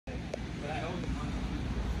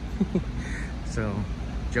So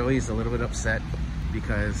Joey's a little bit upset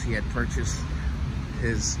because he had purchased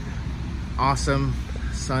his awesome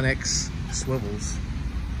Sunex swivels.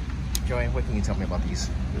 Joey, what can you tell me about these?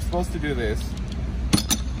 You're supposed to do this.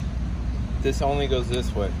 This only goes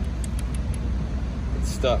this way.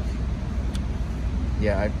 It's stuck.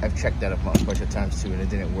 Yeah, I've checked that up a bunch of times too, and it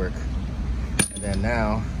didn't work. And then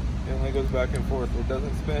now it only goes back and forth. It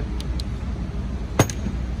doesn't spin.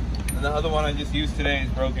 And the other one I just used today is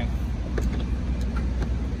broken.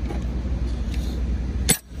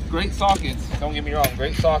 Great sockets, don't get me wrong,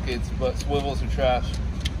 great sockets, but swivels are trash.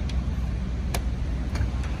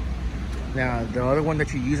 Now the other one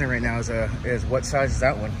that you're using right now is what size is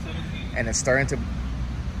that one? 17. And it's starting to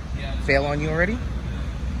fail on you already?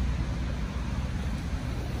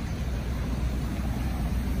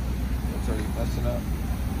 It's already messing up.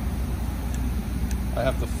 I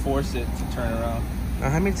have to force it to turn around. Now,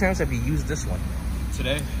 how many times have you used this one?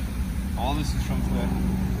 Today. All this is from today.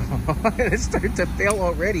 It's starting to fail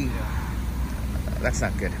already. Yeah. That's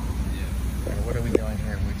not good. Yeah. What are we doing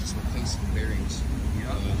here? We're just replacing bearings.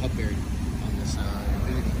 Hub bearing on this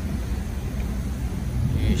Infinity.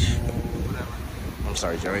 Yeesh. Whatever. I'm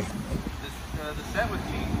sorry, Joey. The set with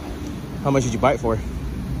me. How much did you buy it for?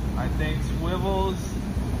 I think swivels,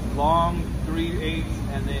 long 3/8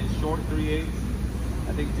 and then short 3/8.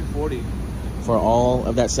 I think $240. For all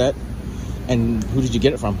of that set? And who did you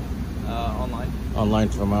get it from? Online. Online,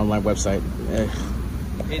 from my online website.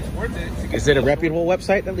 It's worth it. Is it a reputable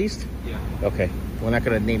website at least? Yeah. Okay. We're not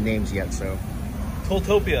going to name names yet, so.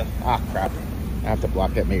 Toltopia. Ah, crap. I have to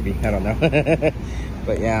block it maybe. I don't know.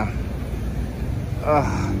 But yeah.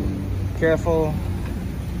 Careful.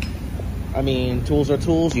 I mean, tools are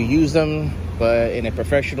tools. You use them, but in a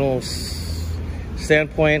professional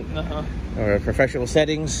standpoint or professional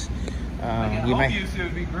settings, you might use it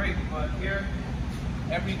would be great, but here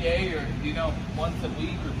every day or once a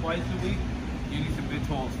week or twice a week, you need some good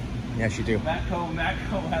tools. Yes, you do. Matco,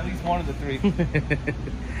 at least one of the three.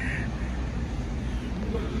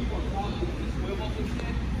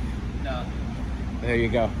 No. There you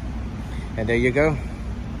go. And there you go.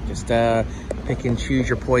 Just pick and choose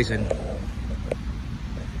your poison.